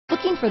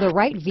Looking for the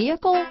right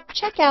vehicle?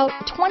 Check out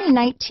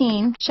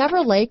 2019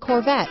 Chevrolet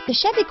Corvette. The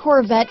Chevy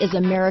Corvette is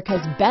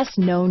America's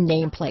best-known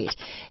nameplate.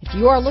 If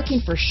you are looking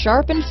for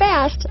sharp and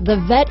fast,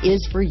 the Vette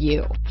is for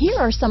you. Here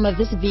are some of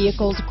this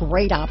vehicle's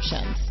great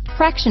options: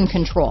 traction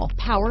control,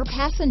 power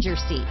passenger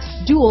seat,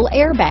 dual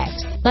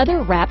airbags,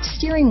 leather-wrapped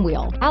steering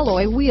wheel,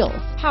 alloy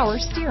wheels, power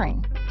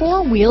steering,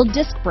 four-wheel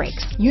disc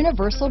brakes,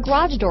 universal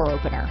garage door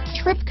opener,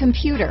 trip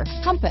computer,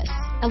 compass,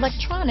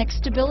 electronic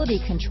stability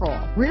control,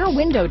 rear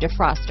window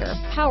defroster,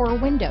 power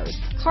windows,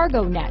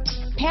 cargo net,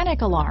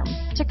 panic alarm,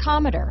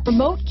 tachometer,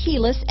 remote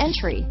keyless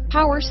entry,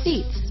 power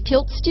seats,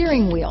 tilt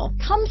steering wheel.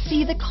 Come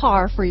see the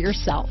car for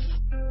yourself.